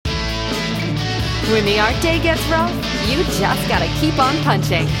When the art day gets rough, you just gotta keep on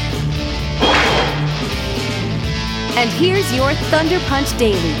punching. And here's your Thunder Punch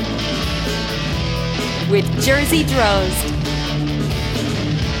Daily with Jersey Drozd.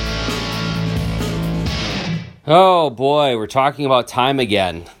 Oh boy, we're talking about time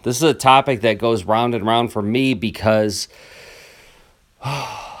again. This is a topic that goes round and round for me because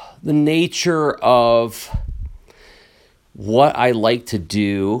the nature of what I like to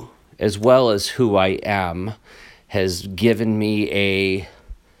do, as well as who I am, has given me a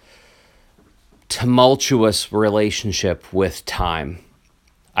tumultuous relationship with time.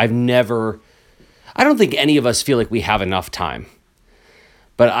 I don't think any of us feel like we have enough time,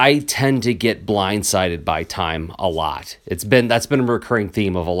 but I tend to get blindsided by time a lot. That's been a recurring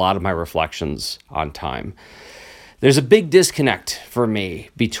theme of a lot of my reflections on time. There's a big disconnect for me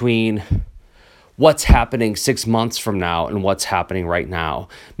between what's happening 6 months from now and what's happening right now.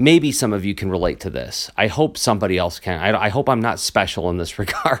 Maybe some of you can relate to this. I hope somebody else can. I hope I'm not special in this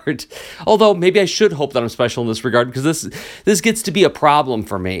regard. Although maybe I should hope that I'm special in this regard, because this gets to be a problem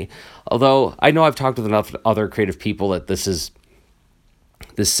for me. Although I know I've talked with enough other creative people that this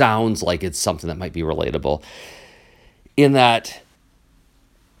sounds like it's something that might be relatable. In that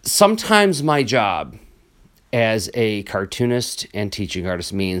sometimes my job as a cartoonist and teaching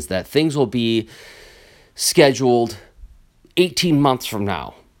artist means that things will be scheduled 18 months from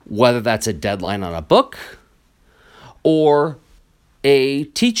now, whether that's a deadline on a book or a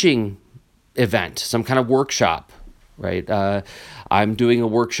teaching event, some kind of workshop, right? I'm doing a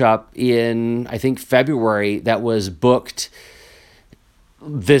workshop in, I think, February that was booked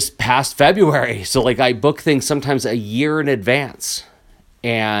this past February. So I book things sometimes a year in advance,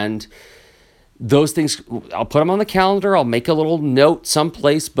 and those things, I'll put them on the calendar. I'll make a little note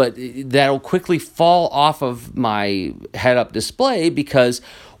someplace, but that'll quickly fall off of my head-up display, because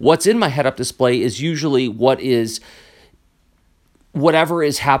what's in my head-up display is usually whatever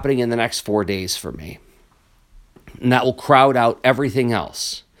is happening in the next 4 days for me. And that will crowd out everything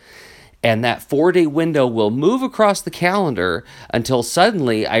else. And that 4-day window will move across the calendar until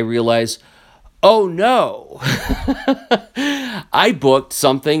suddenly I realize, oh no, I booked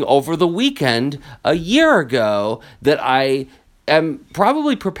something over the weekend a year ago that I am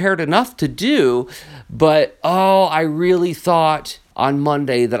probably prepared enough to do, but I really thought on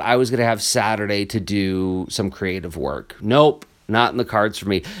Monday that I was going to have Saturday to do some creative work. Nope, not in the cards for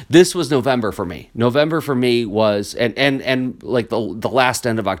me. This was November for me. November for me was, and like the last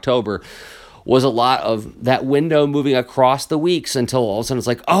end of October, was a lot of that window moving across the weeks until all of a sudden it's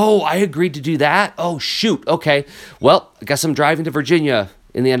like, oh, I agreed to do that? Oh, shoot. Okay. Well, I guess I'm driving to Virginia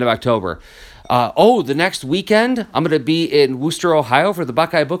in the end of October. The next weekend, I'm going to be in Wooster, Ohio for the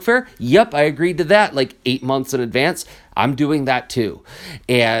Buckeye Book Fair. Yep, I agreed to that 8 months in advance. I'm doing that too.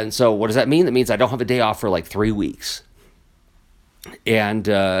 And so what does that mean? That means I don't have a day off for 3 weeks. And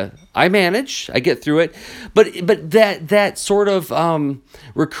I manage, I get through it, but that sort of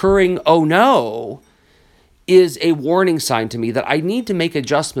recurring oh no is a warning sign to me that I need to make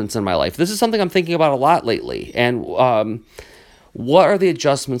adjustments in my life. This is something I'm thinking about a lot lately, and what are the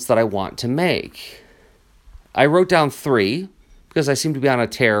adjustments that I want to make? I wrote down 3 because I seem to be on a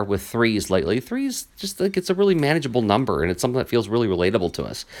tear with 3s lately. 3 is just it's a really manageable number, and it's something that feels really relatable to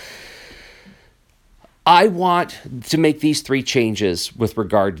us. I want to make these 3 changes with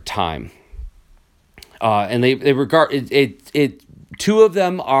regard to time. And they regard it 2 of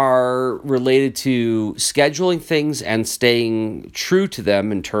them are related to scheduling things and staying true to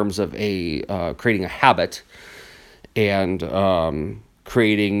them in terms of creating a habit and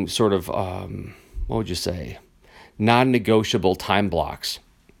creating sort of, what would you say, non-negotiable time blocks.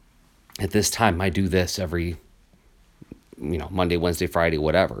 At this time, I do this every, Monday, Wednesday, Friday,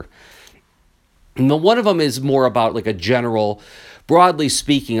 whatever. And one of them is more about a general, broadly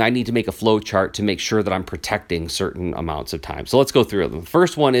speaking, I need to make a flow chart to make sure that I'm protecting certain amounts of time. So let's go through them. The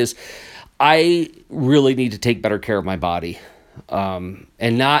first one is I really need to take better care of my body. And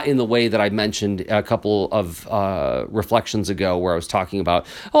not in the way that I mentioned a couple of reflections ago where I was talking about,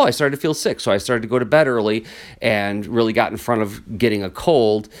 I started to feel sick, so I started to go to bed early and really got in front of getting a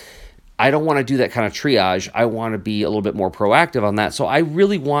cold. I don't want to do that kind of triage. I want to be a little bit more proactive on that. So I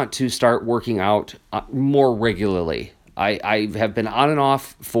really want to start working out more regularly. I have been on and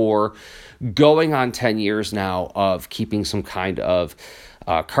off for going on 10 years now of keeping some kind of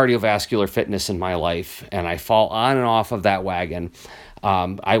cardiovascular fitness in my life, and I fall on and off of that wagon.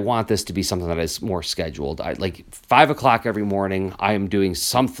 I want this to be something that is more scheduled. 5 o'clock every morning, I am doing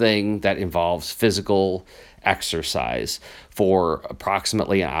something that involves physical exercise for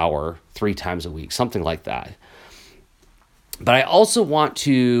approximately an hour, 3 times a week, something like that. But I also want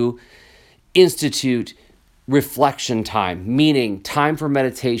to institute reflection time, meaning time for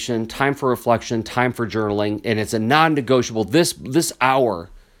meditation, time for reflection, time for journaling, and it's a non-negotiable. This hour,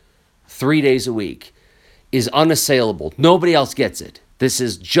 3 days a week, is unassailable. Nobody else gets it. This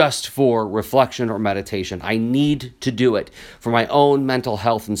is just for reflection or meditation. I need to do it for my own mental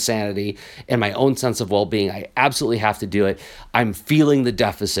health and sanity and my own sense of well-being. I absolutely have to do it. I'm feeling the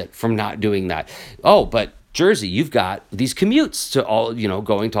deficit from not doing that. Oh, but Jersey, you've got these commutes to all,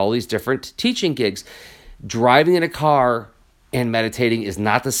 going to all these different teaching gigs. Driving in a car and meditating is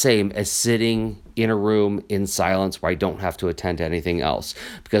not the same as sitting in a room in silence where I don't have to attend to anything else.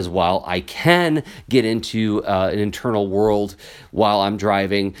 Because while I can get into an internal world while I'm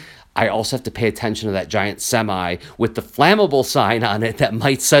driving, I also have to pay attention to that giant semi with the flammable sign on it that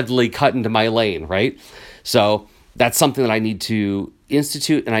might suddenly cut into my lane, right? So that's something that I need to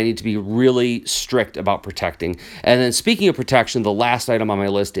institute, and I need to be really strict about protecting. And then speaking of protection, the last item on my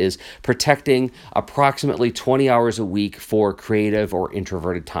list is protecting approximately 20 hours a week for creative or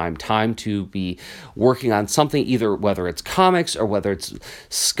introverted time to be working on something, either whether it's comics or whether it's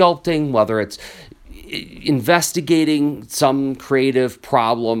sculpting, whether it's investigating some creative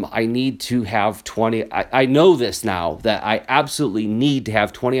problem. I need to have 20. I know this now, that I absolutely need to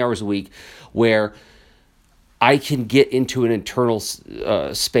have 20 hours a week where I can get into an internal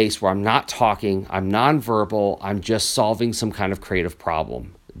space where I'm not talking, I'm nonverbal, I'm just solving some kind of creative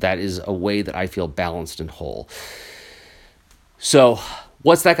problem. That is a way that I feel balanced and whole. So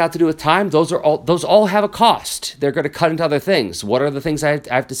what's that got to do with time? Those all have a cost. They're going to cut into other things. What are the things I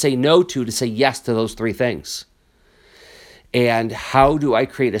have to say no to say yes to those three things? And how do I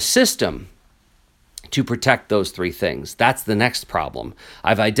create a system to protect those three things? That's the next problem.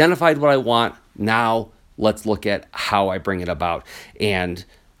 I've identified what I want. Now let's look at how I bring it about. And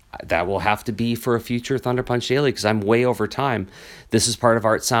that will have to be for a future Thunder Punch Daily because I'm way over time. This is part of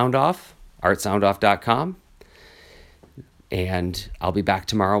Art Sound Off, artsoundoff.com. And I'll be back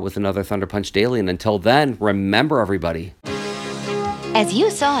tomorrow with another Thunder Punch Daily. And until then, remember, everybody. As you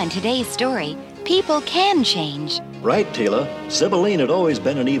saw in today's story, people can change. Right, Tila. Sibylline had always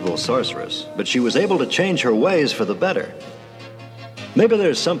been an evil sorceress, but she was able to change her ways for the better. Maybe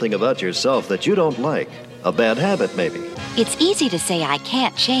there's something about yourself that you don't like. A bad habit, maybe. It's easy to say I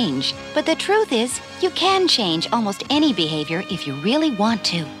can't change, but the truth is, you can change almost any behavior if you really want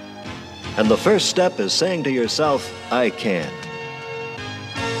to. And the first step is saying to yourself, I can.